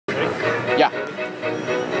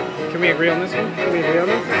agree on this one? Can we agree on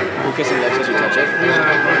this? Who kisses lips as you touch it?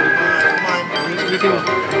 You can...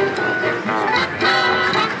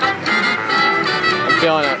 I'm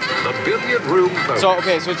feeling it. The billiard room bonus. So,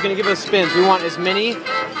 okay, so it's going to give us spins. We want as many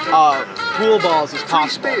pool balls as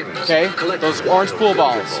possible. Okay? Those orange pool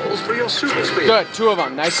balls. For your super spin. Good, 2 of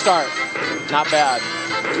them. Nice start. Not bad.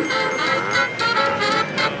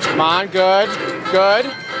 Come on, good. Good.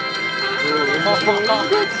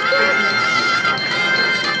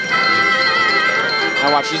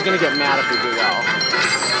 Now watch, she's gonna get mad if we do well.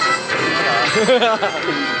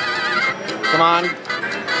 Come on.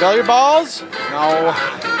 Fill your balls. No.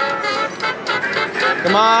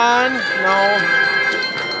 Come on. No.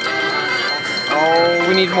 Oh,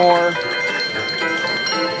 we need more.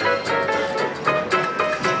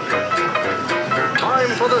 Time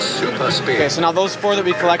for the super spin. Okay, so now those 4 that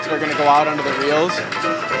we collected are gonna go out onto the reels.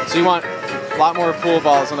 So you want a lot more pool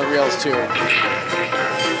balls on the reels too.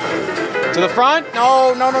 To the front?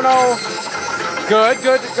 No, no, no, no. Good,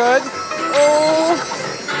 good, good. Oh.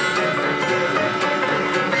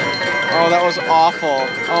 Oh, that was awful.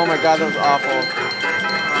 Oh my God, that was awful.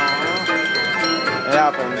 It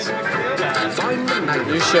happens.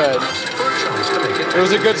 You should. It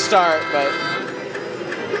was a good start, but...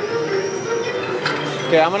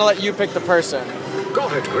 Okay, I'm gonna let you pick the person.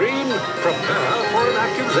 Got it, Green. Prepare for an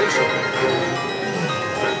accusation.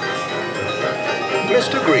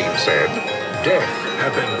 Mr. Green said death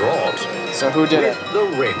had been brought. So who did it? The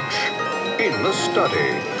wrench in the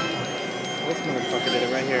study. This motherfucker did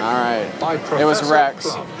it right here. Alright. By It was Professor Rex.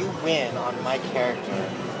 Plum. You win on my character.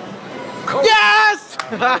 Yes!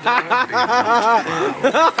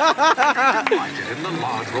 Delighted in the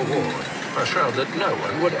large reward. A show that no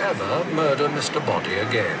one would ever murder Mr. Body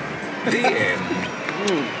again. The end.